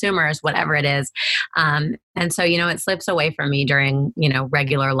your consumers, whatever it is. And so, it slips away from me during,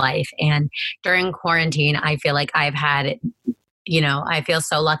 regular life. And during quarantine, I feel like I've had I feel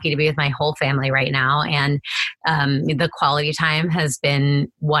so lucky to be with my whole family right now. And the quality time has been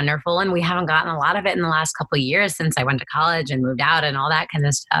wonderful. And we haven't gotten a lot of it in the last couple of years since I went to college and moved out and all that kind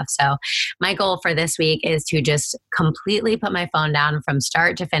of stuff. So my goal for this week is to just completely put my phone down from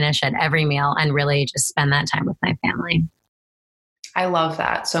start to finish at every meal and really just spend that time with my family. I love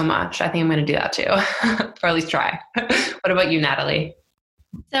that so much. I think I'm going to do that too, or at least try. What about you, Natalie?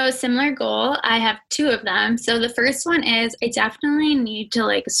 So similar goal, I have 2 of them. So the first one is I definitely need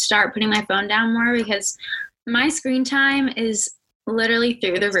to start putting my phone down more because my screen time is literally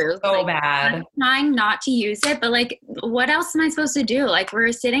through the roof. So bad. I'm trying not to use it, but what else am I supposed to do?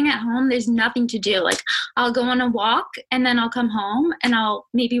 We're sitting at home, there's nothing to do. I'll go on a walk and then I'll come home and I'll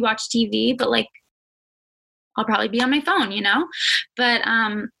maybe watch TV, but I'll probably be on my phone, but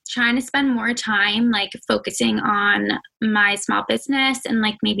trying to spend more time focusing on my small business and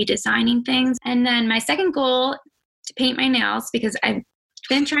maybe designing things. And then my second goal, to paint my nails, because I've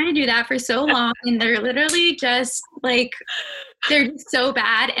been trying to do that for so long and they're literally just they're just so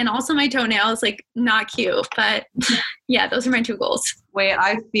bad. And also my toenails, not cute, but yeah, those are my 2 goals. Wait,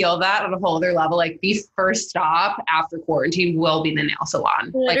 I feel that on a whole other level. The first stop after quarantine will be the nail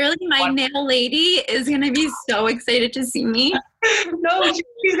salon. Literally, my nail lady is going to be so excited to see me. No,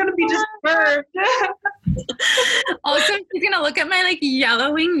 she's going to be disturbed. Also, she's going to look at my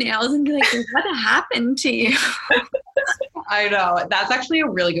yellowing nails and be like, what happened to you? I know. That's actually a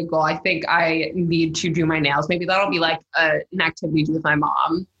really good goal. I think I need to do my nails. Maybe that'll be an activity to do with my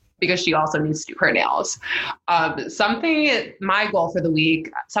mom, because she also needs to do her nails. My goal for the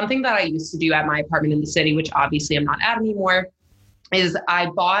week, something that I used to do at my apartment in the city, which obviously I'm not at anymore, is I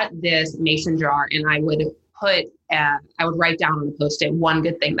bought this mason jar and I would write down on a Post-it one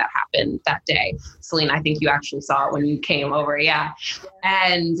good thing that happened that day. Celine, I think you actually saw it when you came over. Yeah.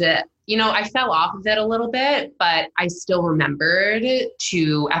 And, I fell off of it a little bit, but I still remembered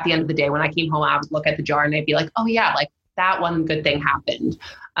to, at the end of the day, when I came home, I would look at the jar and I'd be like, oh yeah, that one good thing happened.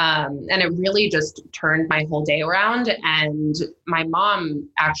 And it really just turned my whole day around. And my mom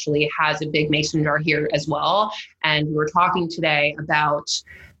actually has a big mason jar here as well. And we were talking today about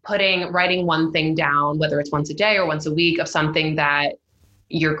writing one thing down, whether it's once a day or once a week, of something that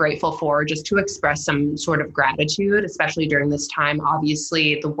you're grateful for, just to express some sort of gratitude, especially during this time.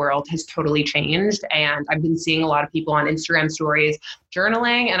 Obviously, the world has totally changed. And I've been seeing a lot of people on Instagram stories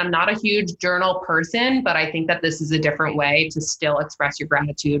journaling, and I'm not a huge journal person, but I think that this is a different way to still express your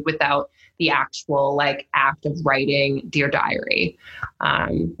gratitude without the actual act of writing Dear Diary.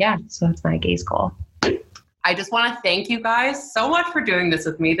 So that's my gaze goal. I just want to thank you guys so much for doing this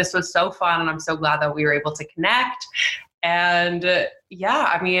with me. This was so fun, and I'm so glad that we were able to connect. And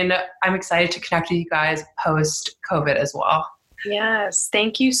I'm excited to connect with you guys post-COVID as well. Yes.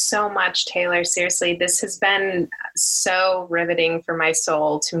 Thank you so much, Taylor. Seriously, this has been so riveting for my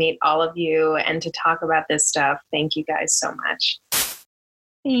soul to meet all of you and to talk about this stuff. Thank you guys so much.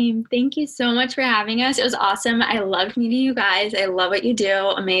 Same. Thank you so much for having us. It was awesome. I loved meeting you guys. I love what you do.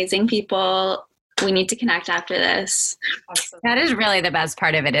 Amazing people. We need to connect after this. That is really the best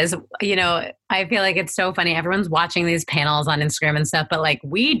part of it is, I feel like it's so funny. Everyone's watching these panels on Instagram and stuff, but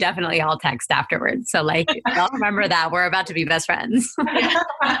we definitely all text afterwards. So I'll remember that. We're about to be best friends.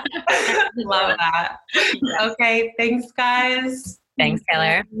 Love that. Okay. Thanks, guys. Thanks,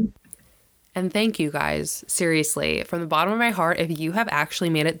 Taylor. And thank you guys. Seriously, from the bottom of my heart, if you have actually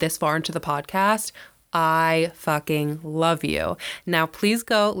made it this far into the podcast, I fucking love you. Now, please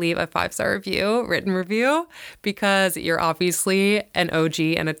go leave a 5-star written review, because you're obviously an OG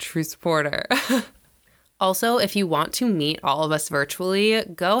and a true supporter. Also, if you want to meet all of us virtually,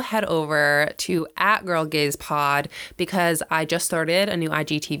 go head over to @GirlGazePod, because I just started a new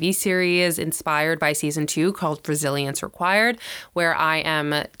IGTV series inspired by season 2 called Resilience Required, where I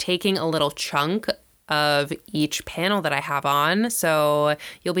am taking a little chunk of each panel that I have on. So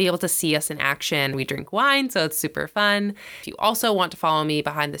you'll be able to see us in action. We drink wine, so it's super fun. If you also want to follow me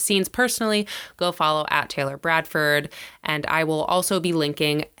behind the scenes personally, go follow @TaylorBradford. And I will also be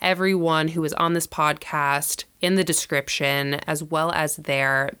linking everyone who is on this podcast in the description, as well as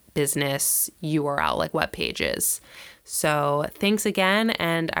their business URL, web pages. So thanks again,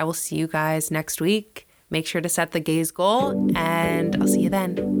 and I will see you guys next week. Make sure to set the gaze goal, and I'll see you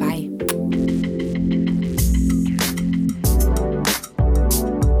then. Bye.